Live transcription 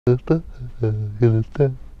Hey,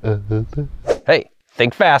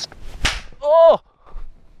 think fast. Oh,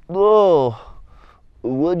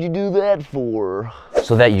 what'd you do that for?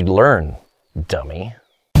 So that you'd learn, dummy.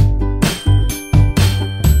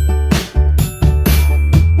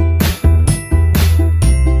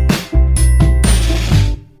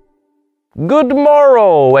 Good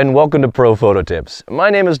morrow and welcome to Pro Photo Tips. My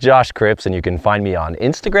name is Josh Cripps and you can find me on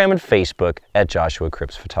Instagram and Facebook at Joshua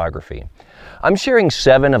Cripps Photography. I'm sharing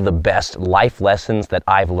 7 of the best life lessons that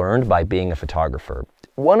I've learned by being a photographer.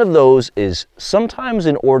 One of those is sometimes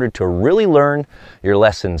in order to really learn, your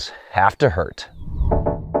lessons have to hurt.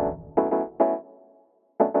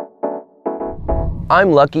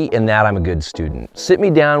 I'm lucky in that I'm a good student. Sit me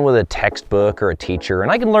down with a textbook or a teacher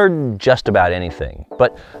and I can learn just about anything.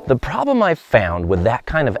 But the problem I've found with that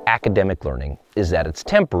kind of academic learning is that it's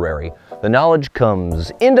temporary. The knowledge comes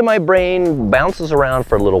into my brain, bounces around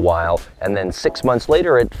for a little while, and then 6 months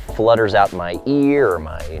later it flutters out my ear or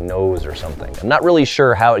my nose or something. I'm not really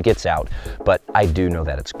sure how it gets out, but I do know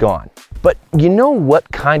that it's gone. But you know what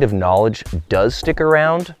kind of knowledge does stick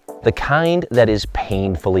around? The kind that is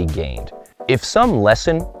painfully gained. If some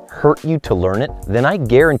lesson hurt you to learn it, then I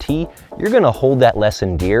guarantee you're gonna hold that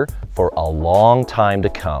lesson dear for a long time to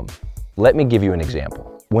come. Let me give you an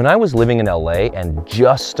example. When I was living in LA and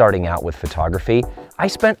just starting out with photography, I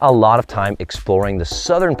spent a lot of time exploring the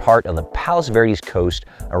southern part of the Palos Verdes coast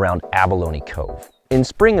around Abalone Cove. In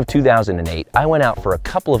spring of 2008, I went out for a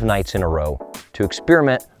couple of nights in a row to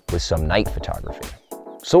experiment with some night photography.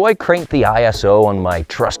 So I cranked the ISO on my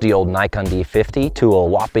trusty old Nikon D750 to a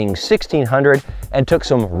whopping 1600 and took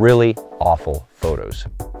some really awful photos.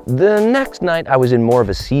 The next night I was in more of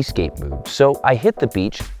a seascape mood, so I hit the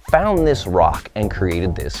beach, found this rock, and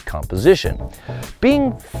created this composition.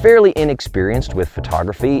 Being fairly inexperienced with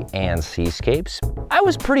photography and seascapes, I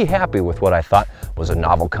was pretty happy with what I thought was a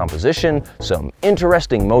novel composition, some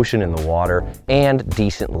interesting motion in the water, and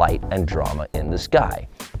decent light and drama in the sky.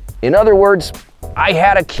 In other words, I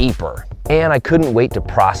had a keeper, and I couldn't wait to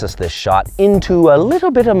process this shot into a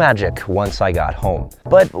little bit of magic once I got home.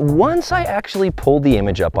 But once I actually pulled the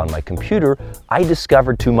image up on my computer, I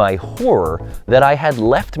discovered to my horror that I had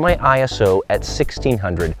left my ISO at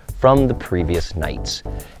 1600 from the previous nights.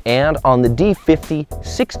 And on the D50,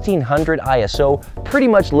 1600 ISO pretty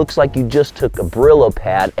much looks like you just took a Brillo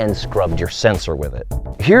pad and scrubbed your sensor with it.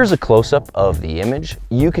 Here's a close-up of the image.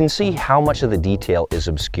 You can see how much of the detail is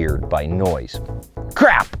obscured by noise.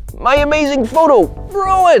 Crap! My amazing photo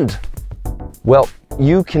ruined! Well,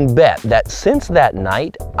 you can bet that since that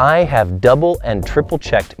night, I have double and triple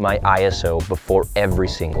checked my ISO before every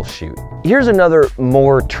single shoot. Here's another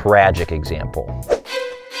more tragic example.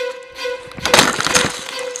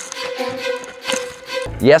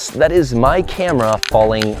 Yes, that is my camera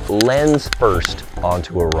falling lens first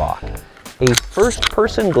onto a rock. A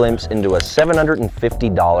first-person glimpse into a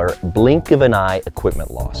 $750 blink of an eye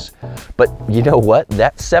equipment loss. But you know what?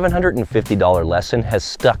 That $750 lesson has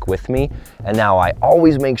stuck with me, and now I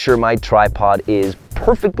always make sure my tripod is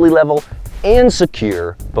perfectly level and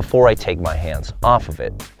secure before I take my hands off of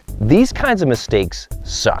it. These kinds of mistakes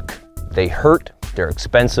suck. They hurt, they're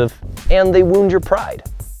expensive, and they wound your pride.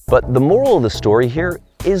 But the moral of the story here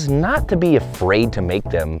is not to be afraid to make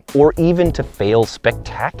them or even to fail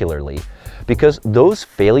spectacularly, because those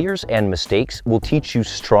failures and mistakes will teach you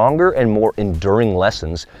stronger and more enduring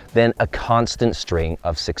lessons than a constant string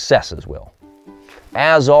of successes will.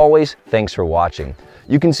 As always, thanks for watching.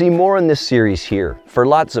 You can see more in this series here. For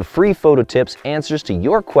lots of free photo tips, answers to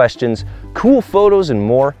your questions, cool photos, and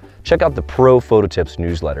more, check out the Pro Photo Tips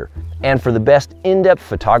newsletter. And for the best in-depth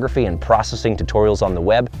photography and processing tutorials on the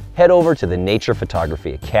web, head over to the Nature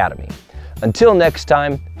Photography Academy. Until next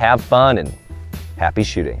time, have fun and happy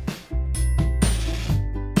shooting.